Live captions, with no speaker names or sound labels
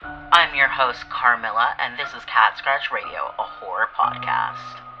your host, Carmilla, and this is Cat Scratch Radio, a horror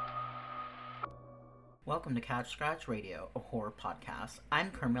podcast. Welcome to Cat Scratch Radio, a horror podcast.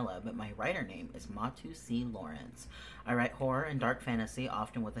 I'm Carmilla, but my writer name is Matu C. Lawrence. I write horror and dark fantasy,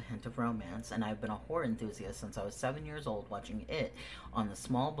 often with a hint of romance, and I've been a horror enthusiast since I was 7 years old watching it on the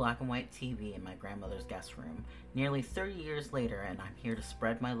small black and white TV in my grandmother's guest room. Nearly 30 years later, and I'm here to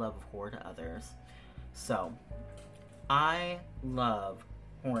spread my love of horror to others. So, I love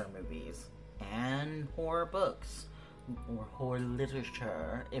horror movies and horror books. Or horror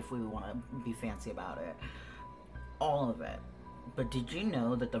literature, if we want to be fancy about it. All of it. But did you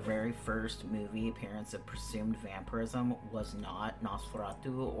know that the very first movie appearance of presumed vampirism was not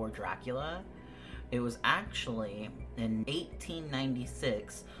Nosferatu or Dracula? It was actually, in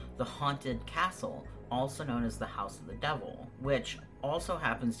 1896, The Haunted Castle, also known as The House of the Devil, which also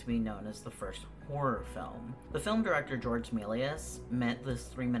happens to be known as the first horror film. The film director George Méliès meant this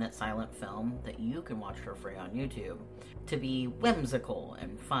 3-minute silent film that you can watch for free on YouTube to be whimsical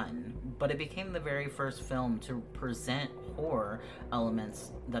and fun, but it became the very first film to present horror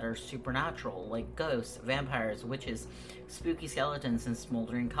elements that are supernatural, like ghosts, vampires, witches, spooky skeletons, and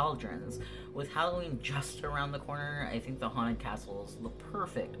smoldering cauldrons. With Halloween just around the corner, I think The Haunted Castle is the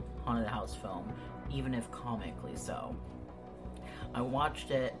perfect haunted house film, even if comically so. I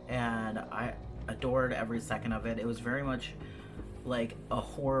watched it and I adored every second of it. It was very much like a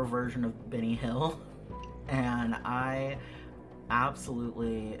horror version of Benny Hill, and I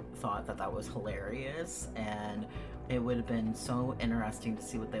absolutely thought that that was hilarious, and it would have been so interesting to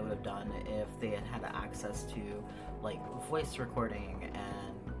see what they would have done if they had had access to like voice recording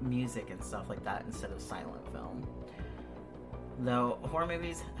and music and stuff like that instead of silent film. Though horror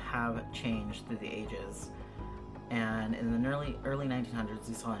movies have changed through the ages, and in the early 1900s,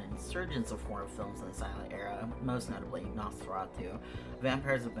 we saw an insurgence of horror films in the silent era, most notably Nosferatu.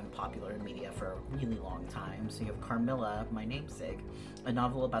 Vampires have been popular in media for a really long time, so you have Carmilla, my namesake, a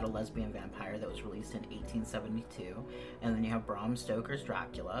novel about a lesbian vampire that was released in 1872, and then you have Bram Stoker's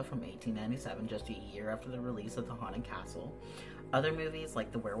Dracula from 1897, just a year after the release of The Haunted Castle. Other movies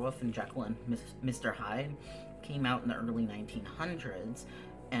like The Werewolf and Jekyll and Mr. Hyde came out in the early 1900s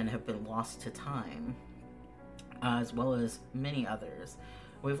and have been lost to time, as well as many others.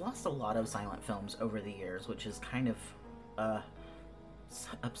 We've lost a lot of silent films over the years, which is kind of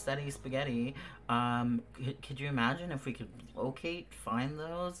upsetty spaghetti. Could you imagine if we could find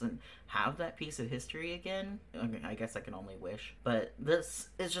those, and have that piece of history again? I guess I can only wish. But this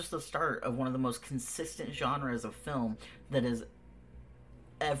is just the start of one of the most consistent genres of film that has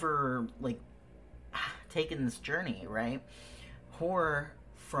ever, taken this journey, right? Horror,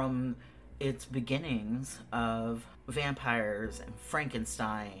 from its beginnings of vampires and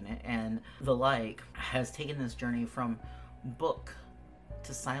Frankenstein and the like, has taken this journey from book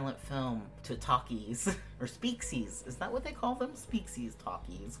to silent film to talkies, or speaksies. Is that what they call them? Speaksies,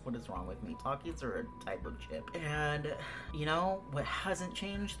 talkies. What is wrong with me? Talkies are a type of chip. And, you know, what hasn't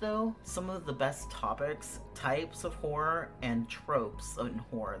changed, though? Some of the best topics, types of horror, and tropes in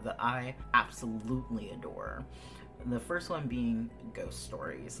horror that I absolutely adore. The first one being ghost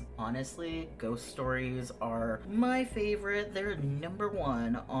stories. Honestly, ghost stories are my favorite. They're number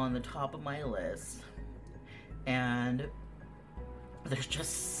one on the top of my list. And there's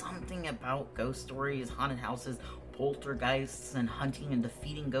just something about ghost stories, haunted houses, poltergeists, and hunting and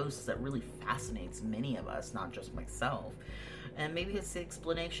defeating ghosts that really fascinates many of us, not just myself. And maybe it's the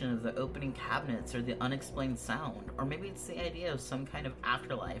explanation of the opening cabinets or the unexplained sound, or maybe it's the idea of some kind of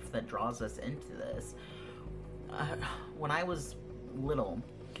afterlife that draws us into this. When I was little,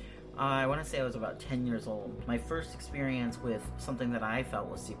 I want to say I was about 10 years old, my first experience with something that I felt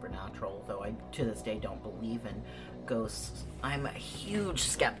was supernatural, though I to this day don't believe in ghosts, I'm a huge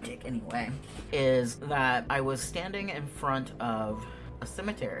skeptic anyway, is that I was standing in front of a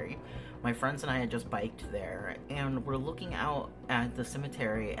cemetery. My friends and I had just biked there, and we're looking out at the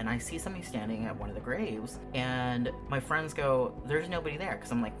cemetery, and I see somebody standing at one of the graves, and my friends go, "There's nobody there,"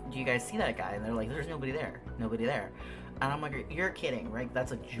 because I'm like, "Do you guys see that guy?" And they're like, "There's nobody there, nobody there." And I'm like, "You're kidding, right?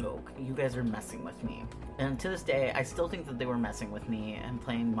 That's a joke. You guys are messing with me." And to this day, I still think that they were messing with me and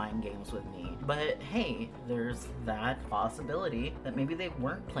playing mind games with me. But hey, there's that possibility that maybe they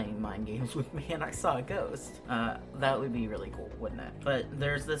weren't playing mind games with me and I saw a ghost. That would be really cool, wouldn't it? But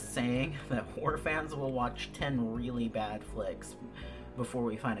there's this saying that horror fans will watch 10 really bad flicks before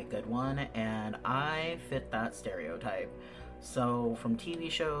we find a good one, and I fit that stereotype. So from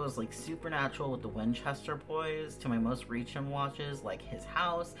TV shows like Supernatural with the Winchester boys to my most recent watches like His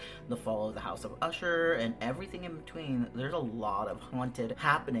House, The Fall of the House of Usher, and everything in between, there's a lot of haunted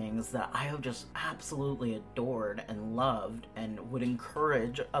happenings that I have just absolutely adored and loved and would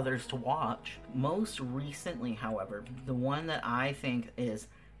encourage others to watch. Most recently, however, the one that I think is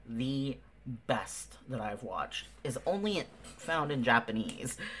the best that I've watched is only found in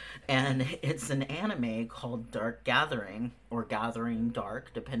Japanese, and it's an anime called Dark Gathering, or Gathering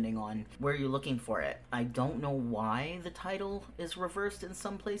Dark, depending on where you're looking for it. I don't know why the title is reversed in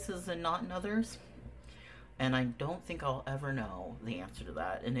some places and not in others, and I don't think I'll ever know the answer to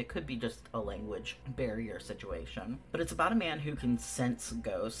that, and it could be just a language barrier situation. But it's about a man who can sense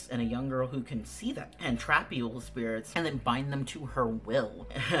ghosts and a young girl who can see them and trap evil spirits and then bind them to her will.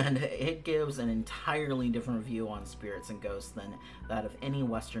 And it gives an entirely different view on spirits and ghosts than that of any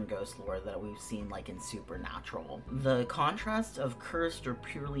Western ghost lore that we've seen like in Supernatural. The contrast of cursed or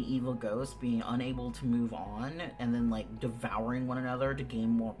purely evil ghosts being unable to move on and then like devouring one another to gain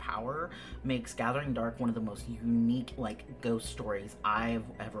more power makes Gathering Dark one of the most unique like ghost stories I've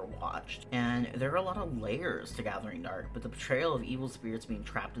ever watched. And there are a lot of layers to Gathering Dark, but the portrayal of evil spirits being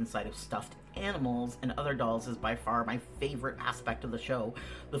trapped inside of stuffed animals and other dolls is by far my favorite aspect of the show.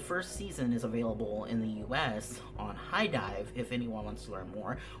 The first season is available in the US on High Dive if anyone wants to learn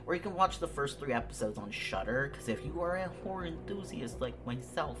more, or you can watch the first 3 episodes on Shudder, because if you are a horror enthusiast like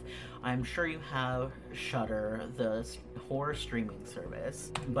myself, I'm sure you have Shudder, the horror streaming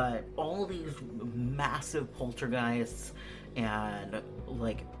service. But all these massive poltergeists and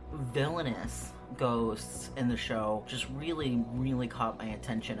like villainous ghosts in the show just really caught my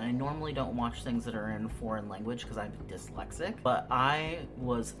attention. I normally don't watch things that are in foreign language because I'm dyslexic, but I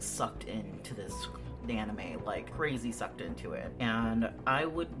was sucked into this anime, like crazy sucked into it, and I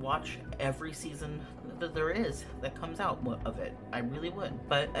would watch every season that there is that comes out of it. I really would.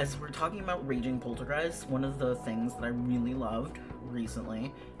 But as we're talking about raging poltergeists, one of the things that I really loved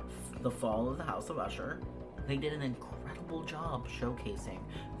recently, The Fall of the House of Usher, they did an incredible job showcasing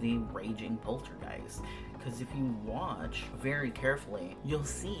the raging poltergeist, because if you watch very carefully, you'll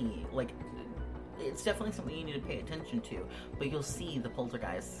see, like, it's definitely something you need to pay attention to, but you'll see the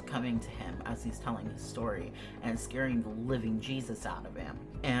poltergeist coming to him as he's telling his story and scaring the living Jesus out of him.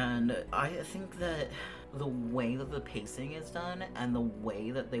 And I think that the way that the pacing is done and the way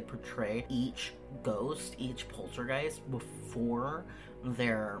that they portray each ghost, each poltergeist before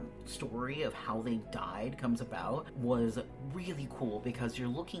their story of how they died comes about was really cool, because you're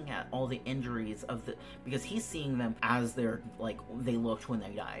looking at all the injuries of the, because he's seeing them as they're like they looked when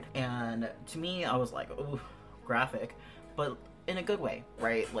they died, and to me I was like, oh, graphic, but in a good way,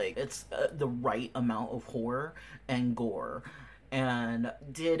 right? Like it's the right amount of horror and gore, and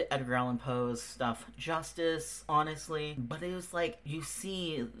did Edgar Allan Poe's stuff justice, honestly. But it was like, you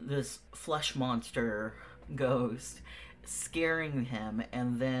see this flesh monster ghost scaring him,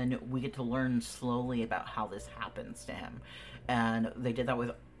 and then we get to learn slowly about how this happens to him. And they did that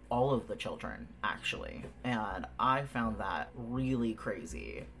with all of the children, actually, and I found that really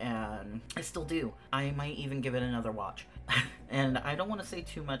crazy, and I still do. I might even give it another watch. And I don't want to say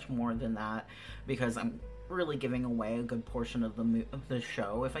too much more than that, because I'm really giving away a good portion of the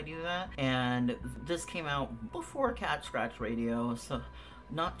show if I do that. And this came out before Cat Scratch Radio, so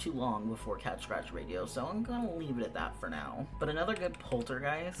not too long before Cat Scratch Radio, so I'm gonna leave it at that for now. But another good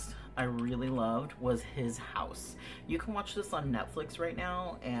poltergeist I really loved was His House. You can watch this on Netflix right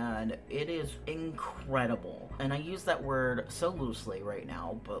now, and it is incredible. And I use that word so loosely right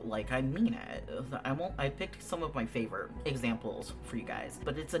now, but like, I mean it. I picked some of my favorite examples for you guys,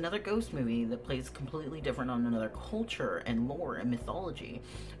 but it's another ghost movie that plays completely different on another culture and lore and mythology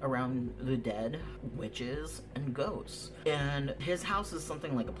around the dead, witches, and ghosts. And His House is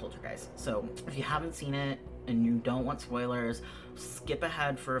something like a poltergeist. So if you haven't seen it and you don't want spoilers, skip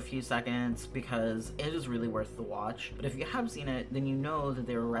ahead for a few seconds, because it is really worth the watch. But if you have seen it, then you know that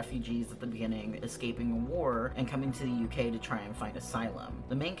they were refugees at the beginning, escaping a war and coming to the UK to try and find asylum.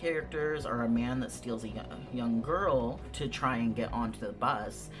 The main characters are a man that steals a young girl to try and get onto the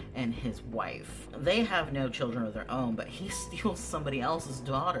bus, and his wife. They have no children of their own, but he steals somebody else's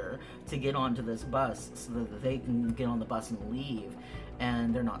daughter to get onto this bus so that they can get on the bus and leave,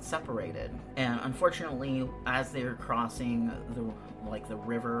 and they're not separated. And unfortunately, as they're crossing the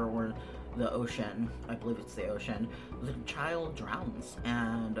river or the ocean, I believe it's the ocean, the child drowns.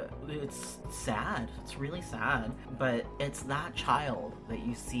 And it's sad. It's really sad. But it's that child that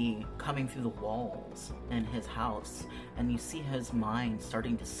you see coming through the walls in his house. And you see his mind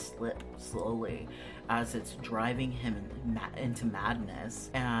starting to slip slowly as it's driving him into madness.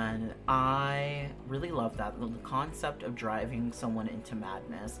 And I really love that. The concept of driving someone into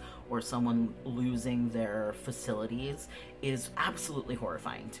madness or someone losing their facilities is absolutely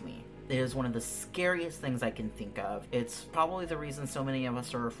horrifying to me. It is one of the scariest things I can think of. It's probably the reason so many of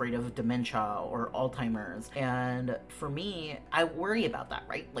us are afraid of dementia or Alzheimer's. And for me, I worry about that,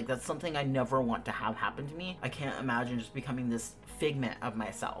 right? Like, that's something I never want to have happen to me. I can't imagine just becoming this figment of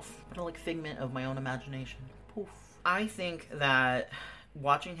myself, but like figment of my own imagination. Poof. I think that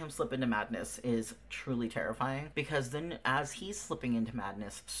watching him slip into madness is truly terrifying, because then as he's slipping into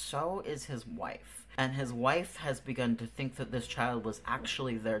madness, so is his wife. And his wife has begun to think that this child was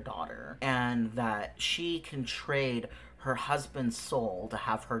actually their daughter, and that she can trade her husband's soul to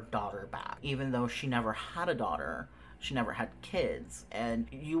have her daughter back, even though she never had a daughter. She never had kids. And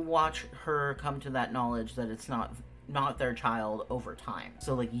you watch her come to that knowledge that it's not their child over time.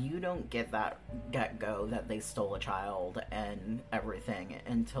 So like, you don't get that get-go that they stole a child and everything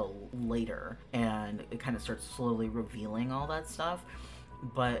until later, and it kind of starts slowly revealing all that stuff.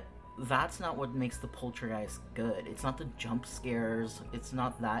 But that's not what makes the poltergeist good. It's not the jump scares, it's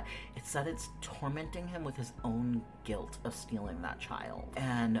not that. It's that it's tormenting him with his own guilt of stealing that child.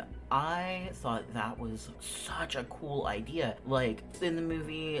 And I thought that was such a cool idea. Like, in the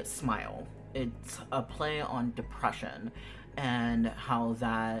movie Smile, it's a play on depression and how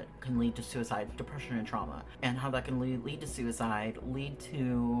that can lead to suicide, depression and trauma, and how that can lead to suicide, lead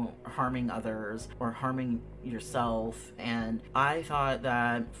to harming others or harming yourself. And I thought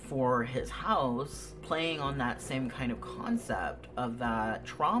that for his house, playing on that same kind of concept of that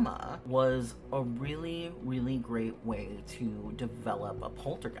trauma was a really, really great way to develop a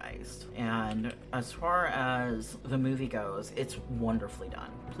poltergeist. And as far as the movie goes, it's wonderfully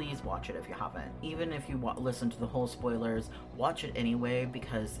done. Please watch it if you haven't. Even if you listen to the whole spoilers, watch it anyway,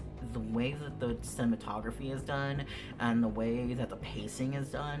 because the way that the cinematography is done and the way that the pacing is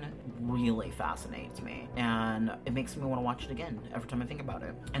done really fascinates me, and it makes me want to watch it again every time I think about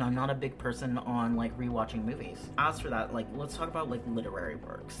it. And I'm not a big person on like rewatching movies. As for that, like, let's talk about like literary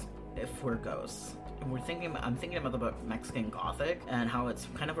works. If we're ghosts, I'm thinking about the book Mexican Gothic and how it's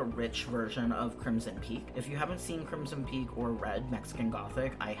kind of a rich version of Crimson Peak. If you haven't seen Crimson Peak or read Mexican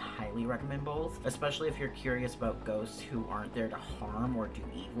Gothic, I highly recommend both, especially if you're curious about ghosts who aren't there to harm or do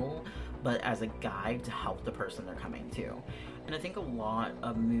evil, but as a guide to help the person they're coming to. And I think a lot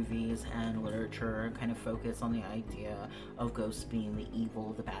of movies and literature kind of focus on the idea of ghosts being the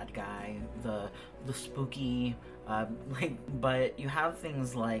evil, the bad guy, the spooky, but you have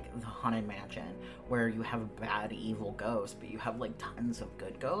things like The Haunted Mansion, where you have a bad, evil ghost, but you have like tons of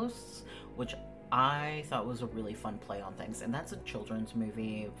good ghosts, which I thought was a really fun play on things. And that's a children's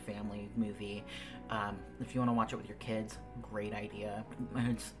movie, family movie. If you want to watch it with your kids, great idea.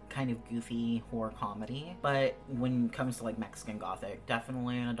 It's kind of goofy horror comedy, but when it comes to like Mexican Gothic,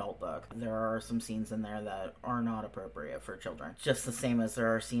 definitely an adult book. There are some scenes in there that are not appropriate for children, just the same as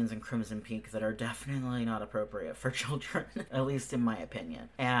there are scenes in Crimson Peak that are definitely not appropriate for children, at least in my opinion.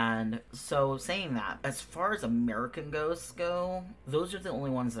 And so, saying that, as far as American ghosts go, those are the only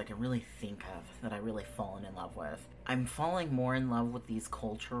ones that I can really think of that I've really fallen in love with. I'm falling more in love with these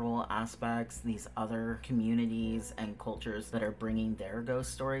cultural aspects, these other communities and cultures that are bringing their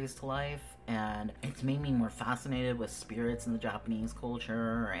ghost stories to life, and it's made me more fascinated with spirits in the Japanese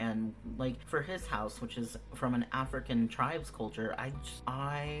culture. And like, for his house, which is from an African tribes culture,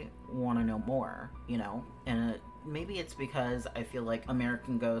 I want to know more, you know? And maybe it's because I feel like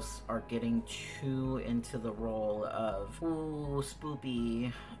American ghosts are getting too into the role of, ooh,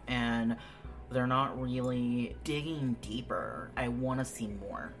 spoopy, and they're not really digging deeper. I want to see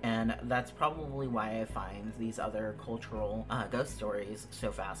more. And that's probably why I find these other cultural ghost stories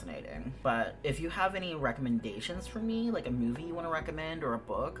so fascinating. But if you have any recommendations for me, like a movie you want to recommend or a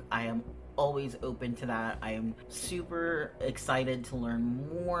book, I am always open to that. I am super excited to learn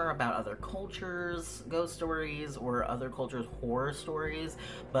more about other cultures' ghost stories or other cultures' horror stories.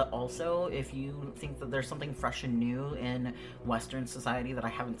 But also, if you think that there's something fresh and new in Western society that I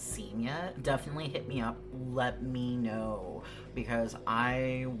haven't seen yet, definitely hit me up. Let me know, because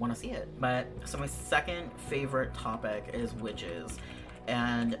I want to see it. But so my second favorite topic is witches.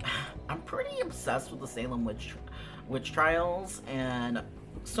 And I'm pretty obsessed with the Salem witch trials, and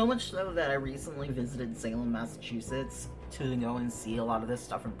so much so that I recently visited Salem, Massachusetts to go and see a lot of this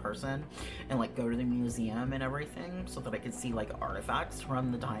stuff in person and like go to the museum and everything so that I could see like artifacts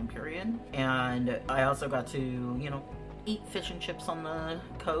from the time period. And I also got to, you know, eat fish and chips on the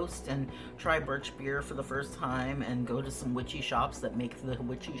coast and try birch beer for the first time and go to some witchy shops that make the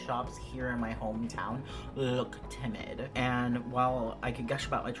witchy shops here in my hometown look timid. And while I could gush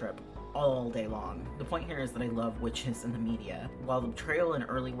about my trip all day long, the point here is that I love witches in the media. While the portrayal in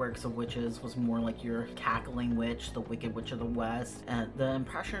early works of witches was more like your cackling witch, the Wicked Witch of the West, and the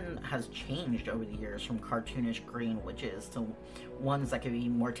impression has changed over the years from cartoonish green witches to ones that could be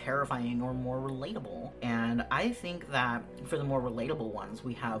more terrifying or more relatable. And I think that for the more relatable ones,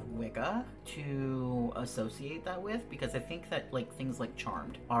 we have Wicca to associate that with, because I think that like things like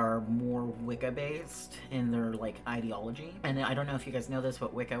Charmed are more Wicca based in their like ideology. And I don't know if you guys know this,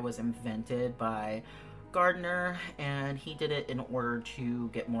 but Wicca was invented by Gardner, and he did it in order to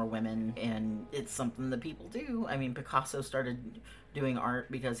get more women, and it's something that people do. I mean, Picasso started doing art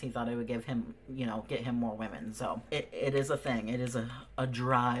because he thought it would give him, you know, get him more women. So it is a thing. It is a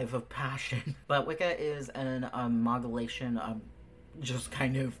drive of passion. But Wicca is an amalgamation of just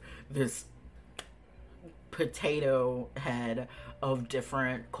kind of this potato head of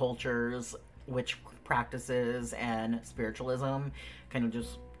different cultures, witch practices, and spiritualism kind of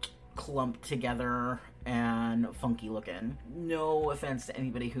just clumped together and funky looking. No offense to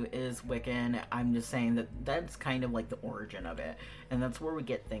anybody who is Wiccan, I'm just saying that that's kind of like the origin of it, and that's where we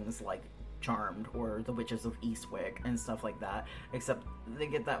get things like Charmed or the Witches of Eastwick and stuff like that, except they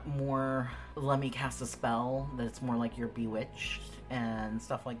get that more let me cast a spell that's more like you're bewitched and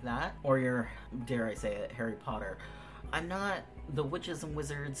stuff like that, or your, dare I say it, Harry Potter. I'm not, the witches and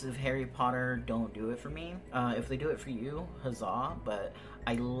wizards of Harry Potter don't do it for me. If they do it for you, huzzah, but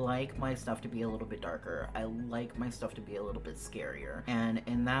I like my stuff to be a little bit darker. I like my stuff to be a little bit scarier. And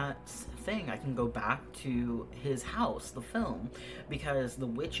in that thing, I can go back to his house, the film, because the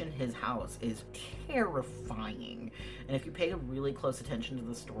witch in his house is terrifying. And if you pay really close attention to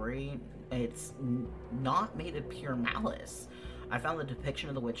the story, it's not made of pure malice. I found the depiction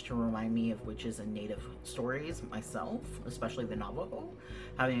of the witch to remind me of witches in native stories myself, especially the Navajo,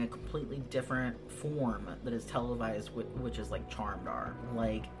 having a completely different form that is televised with witches like Charmed are.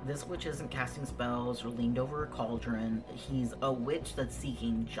 Like, this witch isn't casting spells or leaned over a cauldron. He's a witch that's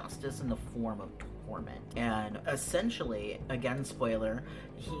seeking justice in the form of torment. And essentially, again, spoiler,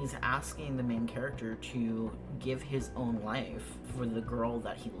 he's asking the main character to give his own life for the girl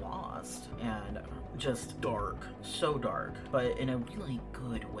that he lost. And just dark, so dark, but in a really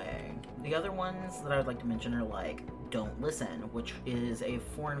good way. The other ones that I would like to mention are like Don't Listen, which is a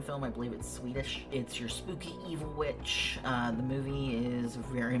foreign film. I believe it's Swedish. It's your spooky evil witch. The movie is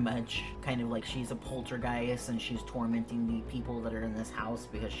very much kind of like she's a poltergeist and she's tormenting the people that are in this house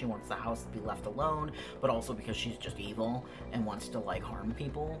because she wants the house to be left alone, but also because she's just evil and wants to like harm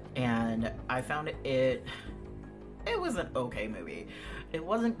people. And I found it was an okay movie. It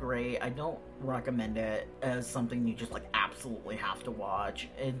wasn't great. I don't recommend it as something you just like absolutely have to watch.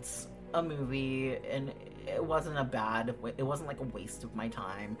 It's a movie, and it wasn't like a waste of my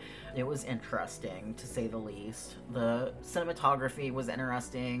time. It was interesting, to say the least. The cinematography was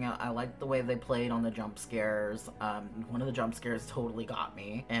interesting. I liked the way they played on the jump scares. One of the jump scares totally got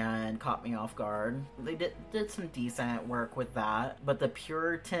me and caught me off guard. They did some decent work with that, but the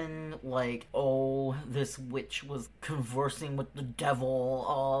Puritan, like, oh, this witch was conversing with the devil,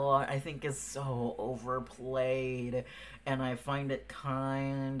 I think is so overplayed, and I find it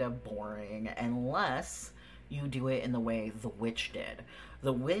kind of boring, unless you do it in the way The Witch did.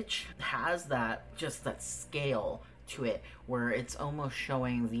 The Witch has that scale to it, where it's almost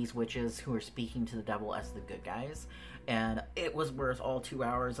showing these witches who are speaking to the devil as the good guys, and it was worth all 2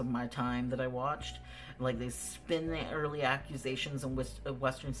 hours of my time that I watched. Like, they spin the early accusations in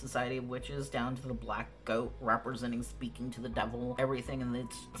Western society of witches down to the black goat representing speaking to the devil, everything, and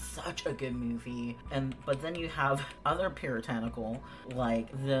it's such a good movie. But then you have other puritanical, like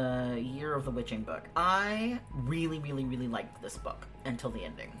the Year of the Witching book. I really, really, really liked this book until the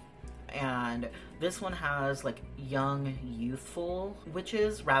ending. And this one has like young, youthful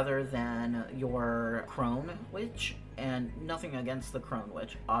witches rather than your crone witch. And nothing against the crone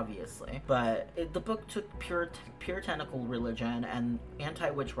witch, obviously. But the book took puritanical religion and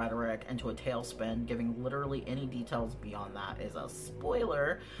anti-witch rhetoric into a tailspin, giving literally any details beyond that is a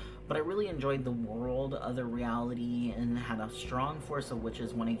spoiler. but I really enjoyed the world of the reality and had a strong force of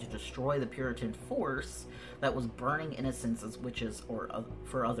witches wanting to destroy the Puritan force that was burning innocents as witches or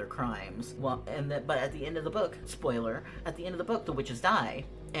for other crimes. Well, but at the end of the book, spoiler, at the end of the book, the witches die.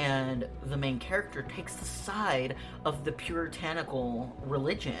 And the main character takes the side of the puritanical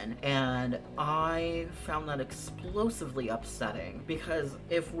religion. And I found that explosively upsetting. Because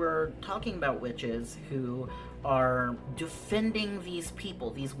if we're talking about witches who are defending these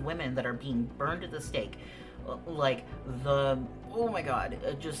people, these women that are being burned at the stake, like oh my god,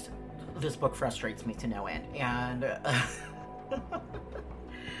 this book frustrates me to no end. And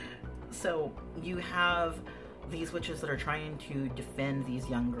so you have these witches that are trying to defend these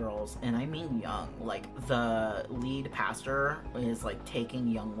young girls, and I mean young. Like, the lead pastor is like taking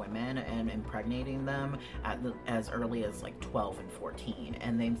young women and impregnating them as early as like 12 and 14,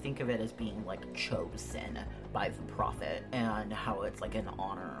 and they think of it as being like chosen by the prophet and how it's like an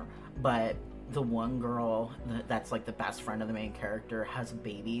honor. But the one girl that's like the best friend of the main character has a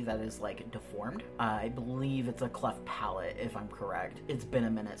baby that is like deformed. I believe it's a cleft palate, if I'm correct. It's been a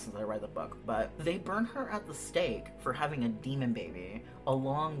minute since I read the book, but they burn her at the stake for having a demon baby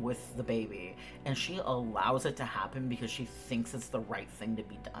along with the baby, and she allows it to happen because she thinks it's the right thing to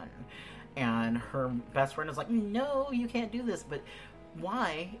be done. And her best friend is like, no, you can't do this. But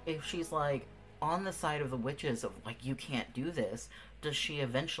why, if she's like on the side of the witches of like, you can't do this, does she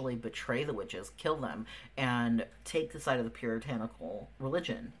eventually betray the witches, kill them, and take the side of the puritanical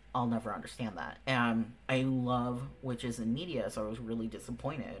religion? I'll never understand that. And I love witches in media, so I was really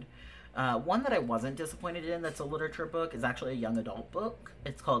disappointed. One that I wasn't disappointed in that's a literature book is actually a young adult book.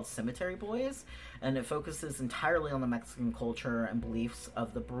 It's called Cemetery Boys, and it focuses entirely on the Mexican culture and beliefs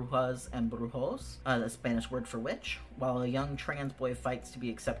of the brujas and brujos, the Spanish word for witch. While a young trans boy fights to be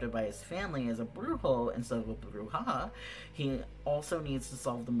accepted by his family as a brujo instead of a bruja, he also needs to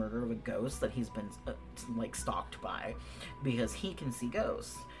solve the murder of a ghost that he's been stalked by, because he can see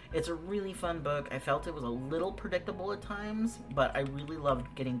ghosts. It's a really fun book. I felt it was a little predictable at times, but I really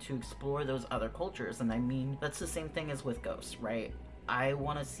loved getting to explore those other cultures. And I mean, that's the same thing as with ghosts, right? I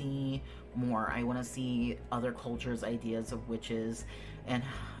want to see more. I want to see other cultures' ideas of witches. And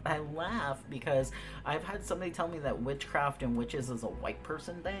I laugh because I've had somebody tell me that witchcraft and witches is a white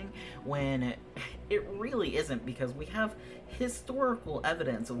person thing, when it really isn't, because we have historical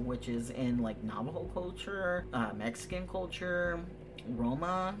evidence of witches in like Navajo culture, Mexican culture,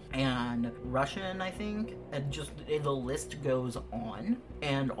 Roma, and Russian, I think. And just the list goes on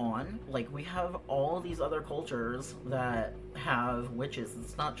and on. Like, we have all these other cultures that have witches.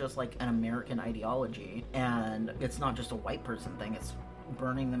 It's not just like an American ideology, and it's not just a white person thing. It's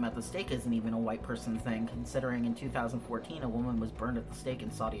burning them at the stake isn't even a white person thing, considering in 2014 a woman was burned at the stake in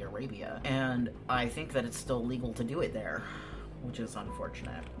Saudi Arabia, and I think that it's still legal to do it there, which is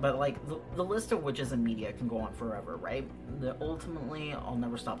unfortunate. But like, the list of witches in media can go on forever, right? Ultimately, I'll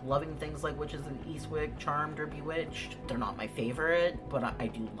never stop loving things like Witches of Eastwick, Charmed, or Bewitched. They're not my favorite, but I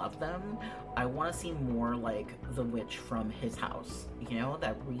do love them. I want to see more like the witch from His House, you know,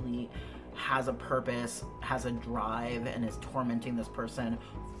 that really has a purpose, has a drive, and is tormenting this person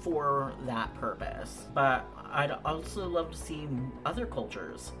for that purpose. But I'd also love to see other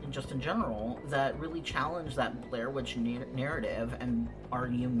cultures, just in general, that really challenge that Blair Witch narrative and are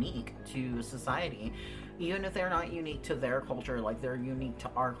unique to society. Even if they're not unique to their culture, like they're unique to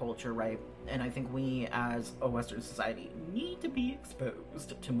our culture, right? And I think we, as a Western society, need to be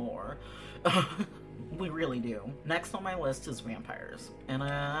exposed to more. We really do. Next on my list is vampires. And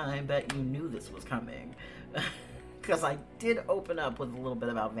I bet you knew this was coming. Because I did open up with a little bit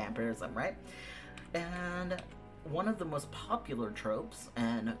about vampirism, right? And one of the most popular tropes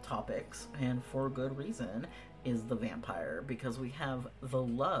and topics, and for good reason, is the vampire. Because we have the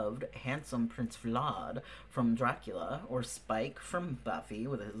loved, handsome Prince Vlad from Dracula, or Spike from Buffy,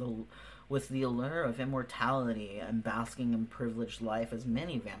 with the allure of immortality and basking in privileged life, as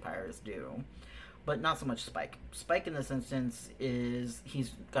many vampires do. But not so much Spike. Spike, in this instance,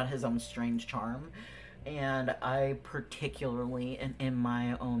 he's got his own strange charm. And I particularly, in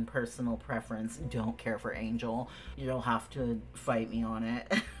my own personal preference, don't care for Angel. You'll have to fight me on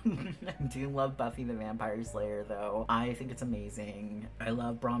it. I do love Buffy the Vampire Slayer, though. I think it's amazing. I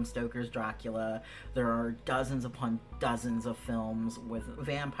love Bram Stoker's Dracula. There are dozens upon dozens of films with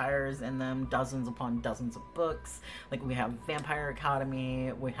vampires in them, dozens upon dozens of books. Like, we have Vampire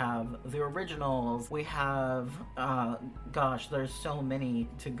Academy, we have the originals, we have, gosh, there's so many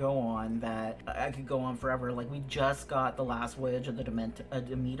to go on that I could go on forever. Like, we just got The Last Voyage of the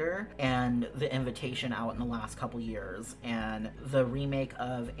Demeter and The Invitation out in the last couple years, and the remake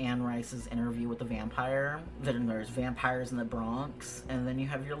of Anne Rice's Interview with the Vampire. Then there's Vampires in the Bronx. And then you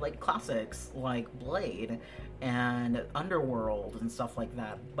have your, like, classics like Blade and Underworld and stuff like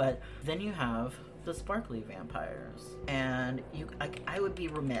that. But then you have the sparkly vampires. And I would be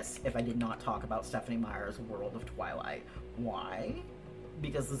remiss if I did not talk about Stephenie Meyer's World of Twilight. Why?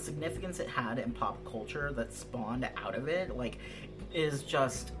 Because the significance it had in pop culture that spawned out of it, like, is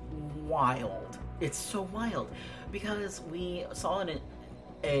just wild. It's so wild. Because we saw in it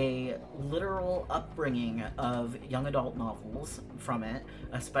a literal upbringing of young adult novels from it,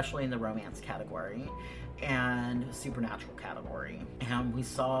 especially in the romance category and supernatural category. And we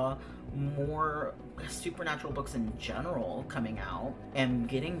saw more supernatural books in general coming out and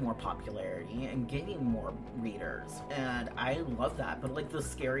getting more popularity and getting more readers, and I love that. But, like, the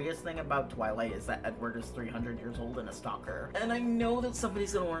scariest thing about Twilight is that Edward is 300 years old and a stalker, and I know that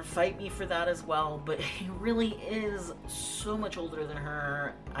somebody's gonna want to fight me for that as well, but he really is so much older than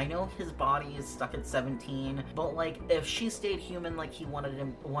her. I know his body is stuck at 17, but, like, if she stayed human like he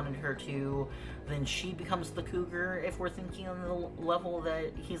wanted her to, then she becomes the cougar. If we're thinking on the level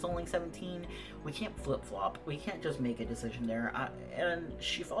that he's only 17, we can't flip-flop. We can't just make a decision there. And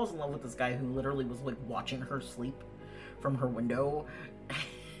she falls in love with this guy who literally was, like, watching her sleep from her window.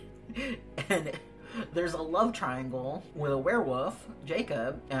 And there's a love triangle with a werewolf,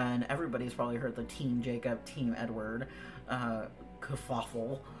 Jacob, and everybody's probably heard the Team Jacob, Team Edward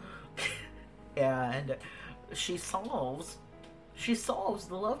kerfuffle. And she solves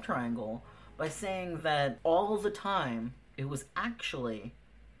the love triangle by saying that all the time it was actually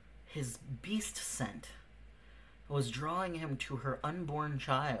his beast scent was drawing him to her unborn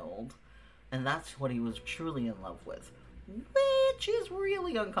child, and that's what he was truly in love with. Which is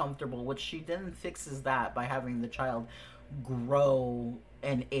really uncomfortable, which she then fixes that by having the child grow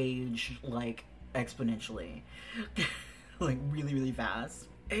and age, like, exponentially. Like, really, really fast.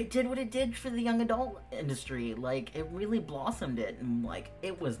 It did what it did for the young adult industry. Like, it really blossomed it, and, like,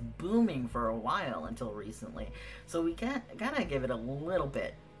 it was booming for a while until recently. So we gotta give it a little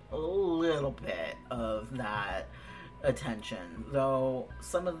bit of that attention. Though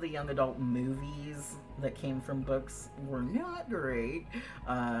some of the young adult movies that came from books were not great.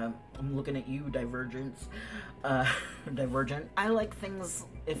 I'm looking at you, Divergent. I like things,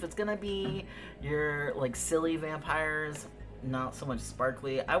 if it's gonna be your, like, silly vampires, not so much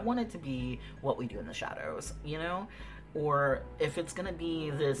sparkly, I want it to be What We Do in the Shadows, you know? Or if it's gonna be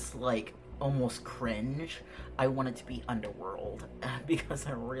this, like, almost cringe, I want it to be Underworld, because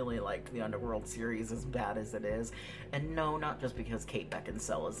I really liked the Underworld series, as bad as it is. And no, not just because Kate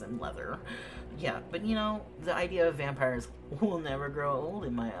Beckinsale is in leather. Yeah, but, you know, the idea of vampires will never grow old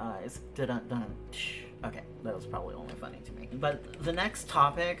in my eyes. Dun-dun-dun. Okay, that was probably only funny to me. But the next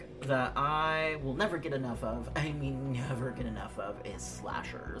topic that I will never get enough of, is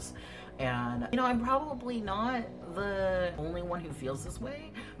slashers. And, you know, I'm probably not the only one who feels this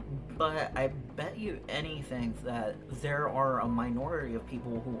way, but I bet you anything that there are a minority of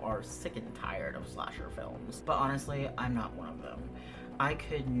people who are sick and tired of slasher films. But honestly, I'm not one of them. I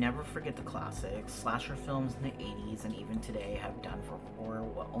could never forget the classics. Slasher films in the 80s and even today have done for horror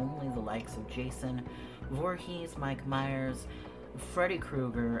what only the likes of Jason Voorhees, Mike Myers, Freddy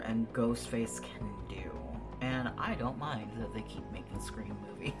Krueger, and Ghostface can do. And I don't mind that they keep making Scream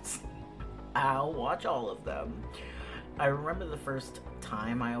movies. I'll watch all of them. I remember the first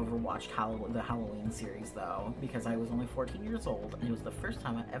time I ever watched the Halloween series, though, because I was only 14 years old, and it was the first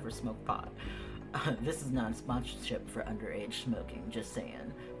time I ever smoked pot. This is not a sponsorship for underage smoking, just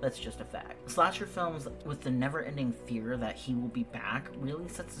saying. That's just a fact. Slasher films with the never-ending fear that he will be back really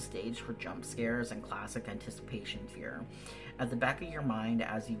sets the stage for jump scares and classic anticipation fear at the back of your mind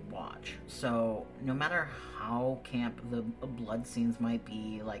as you watch. So no matter how camp the blood scenes might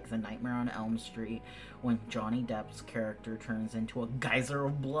be, like the Nightmare on Elm Street when Johnny Depp's character turns into a geyser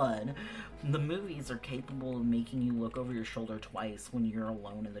of blood, the movies are capable of making you look over your shoulder twice when you're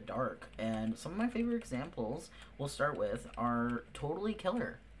alone in the dark. And some of my favorite examples we'll start with are Totally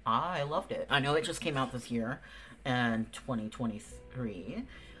Killer. I loved it. I know it just came out this year, and 2023,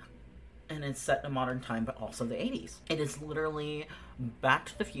 and it's set in a modern time, but also the 80s. It is literally Back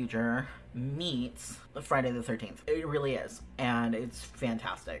to the Future meets Friday the 13th. It really is, and it's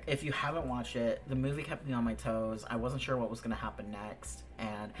fantastic. If you haven't watched it, the movie kept me on my toes. I wasn't sure what was going to happen next,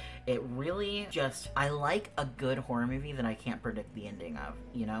 and it really just... I like a good horror movie that I can't predict the ending of,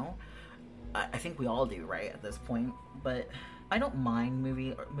 you know? I think we all do, right, at this point, but... I don't mind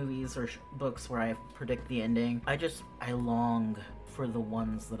movies or books where I predict the ending. I long for the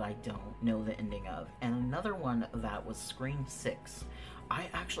ones that I don't know the ending of. And another one of that was Scream 6. I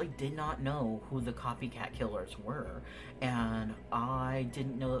actually did not know who the copycat killers were, and I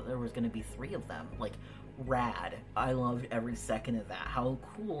didn't know that there was going to be 3 of them. Like, rad. I loved every second of that. How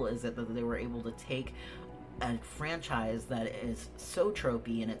cool is it that they were able to take a franchise that is so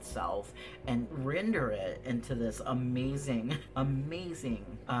tropey in itself and render it into this amazing, amazing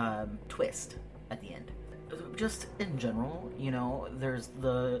twist at the end. Just in general, you know, there's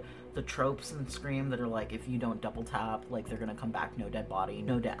the tropes in Scream that are like, if you don't double tap, like, they're gonna come back, no dead body,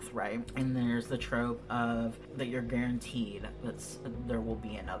 no death, right? And there's the trope of that you're guaranteed there will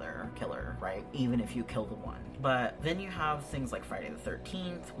be another killer, right? Even if you kill the one. But then you have things like Friday the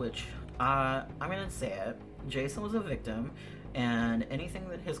 13th, which I'm gonna say it, Jason was a victim, and anything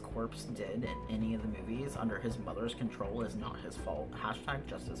that his corpse did in any of the movies under his mother's control is not his fault. Hashtag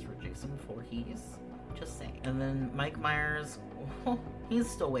justice for Jason Voorhees. Just saying. And then Mike Myers, well, he's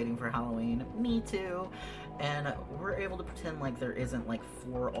still waiting for Halloween. Me too. And we're able to pretend like there isn't like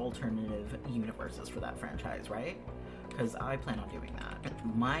 4 alternative universes for that franchise, right? Because I plan on doing that.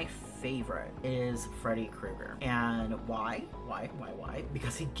 My favorite is Freddy Krueger. And why? Why?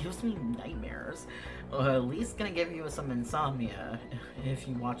 Because he gives me nightmares. At least gonna give you some insomnia if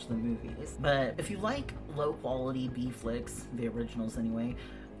you watch the movies. But if you like low quality B flicks, the originals anyway,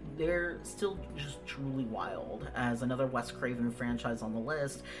 they're still just truly wild. As another Wes Craven franchise on the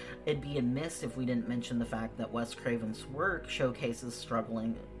list, it'd be amiss if we didn't mention the fact that Wes Craven's work showcases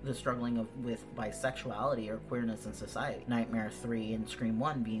the struggling with bisexuality or queerness in society. Nightmare 3 and Scream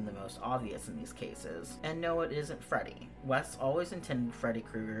 1 being the most obvious in these cases. And no, it isn't Freddy. Wes always intended Freddy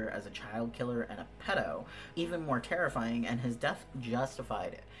Krueger as a child killer and a pedo, even more terrifying, and his death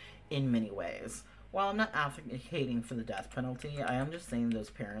justified it in many ways. While I'm not advocating for the death penalty, I am just saying those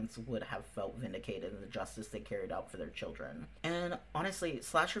parents would have felt vindicated in the justice they carried out for their children. And honestly,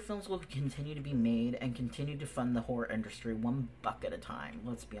 slasher films will continue to be made and continue to fund the horror industry one buck at a time,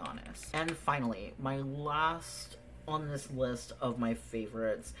 let's be honest. And finally, my last on this list of my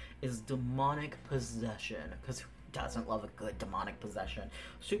favorites is demonic possession, because who doesn't love a good demonic possession?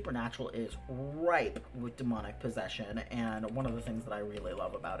 Supernatural is ripe with demonic possession, and one of the things that I really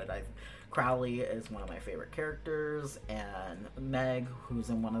love about it, Crowley is one of my favorite characters, and Meg, who's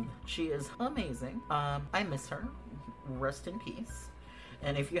in she is amazing. I miss her. Rest in peace.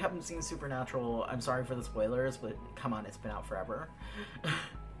 And if you haven't seen Supernatural, I'm sorry for the spoilers, but come on, it's been out forever.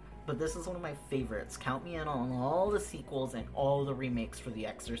 But this is one of my favorites. Count me in on all the sequels and all the remakes for The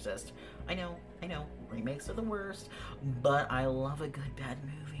Exorcist. I know, remakes are the worst, but I love a good bad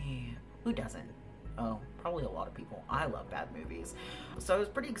movie. Who doesn't? Oh, probably a lot of people. I love bad movies. So I was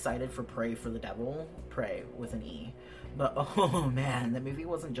pretty excited for Pray for the Devil. Pray with an E. But oh man, the movie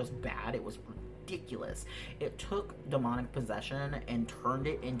wasn't just bad, it was ridiculous. It took demonic possession and turned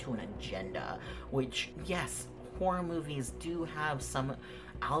it into an agenda, which, yes, horror movies do have some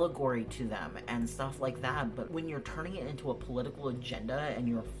allegory to them and stuff like that, but when you're turning it into a political agenda and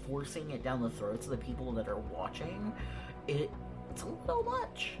you're forcing it down the throats of the people that are watching, it's a little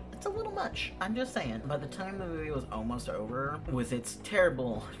much. It's a little much. I'm just saying. By the time the movie was almost over, with its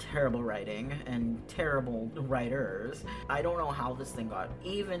terrible, terrible writing and terrible writers, I don't know how this thing got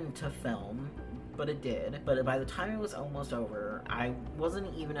even to film, but it did. But by the time it was almost over, I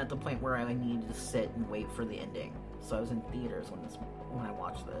wasn't even at the point where I needed to sit and wait for the ending. So I was in theaters when I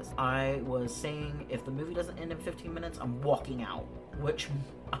watched this. I was saying, if the movie doesn't end in 15 minutes, I'm walking out, which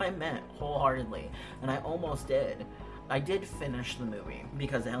I meant wholeheartedly, and I almost did. I did finish the movie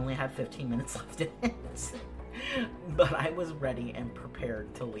because I only had 15 minutes left in it. But I was ready and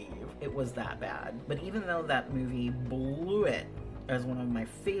prepared to leave. It was that bad. But even though that movie blew it as one of my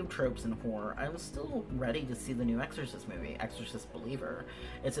fave tropes in horror, I was still ready to see the new Exorcist movie, Exorcist Believer.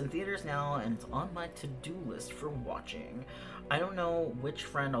 It's in theaters now, and it's on my to-do list for watching. I don't know which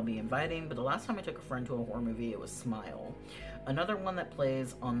friend I'll be inviting, but the last time I took a friend to a horror movie, it was Smile. Another one that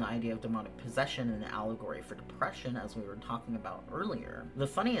plays on the idea of demonic possession and an allegory for depression, as we were talking about earlier. The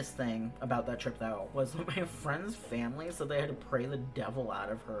funniest thing about that trip, though, was that my friend's family said they had to pray the devil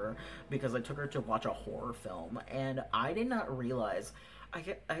out of her because I took her to watch a horror film, and I did not realize...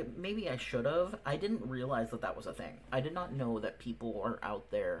 maybe I should have. I didn't realize that was a thing. I did not know that people are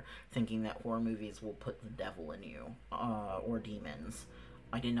out there thinking that horror movies will put the devil in you, or demons.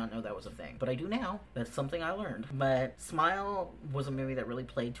 I did not know that was a thing, but I do now. That's something I learned. But Smile was a movie that really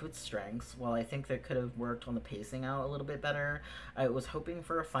played to its strengths. While I think they could have worked on the pacing out a little bit better, I was hoping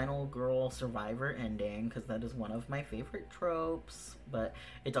for a final girl survivor ending, because that is one of my favorite tropes, but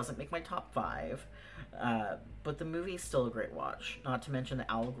it doesn't make my top 5. But the movie's still a great watch. Not to mention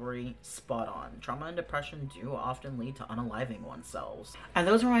the allegory, spot on. Trauma and depression do often lead to unaliving oneself. And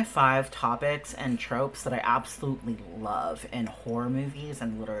those are my 5 topics and tropes that I absolutely love in horror movies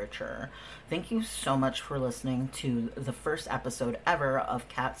and literature. Thank you so much for listening to the first episode ever of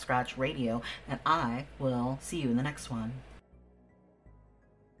Cat Scratch Radio, and I will see you in the next one.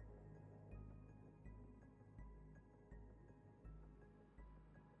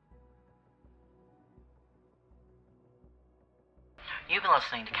 You've been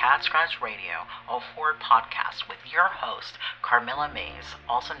listening to Cat Scratch Radio, a horror podcast with your host, Carmilla Mayes,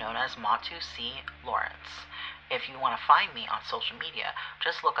 also known as Matu C. Lawrence. If you want to find me on social media,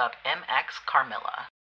 just look up MX Carmilla.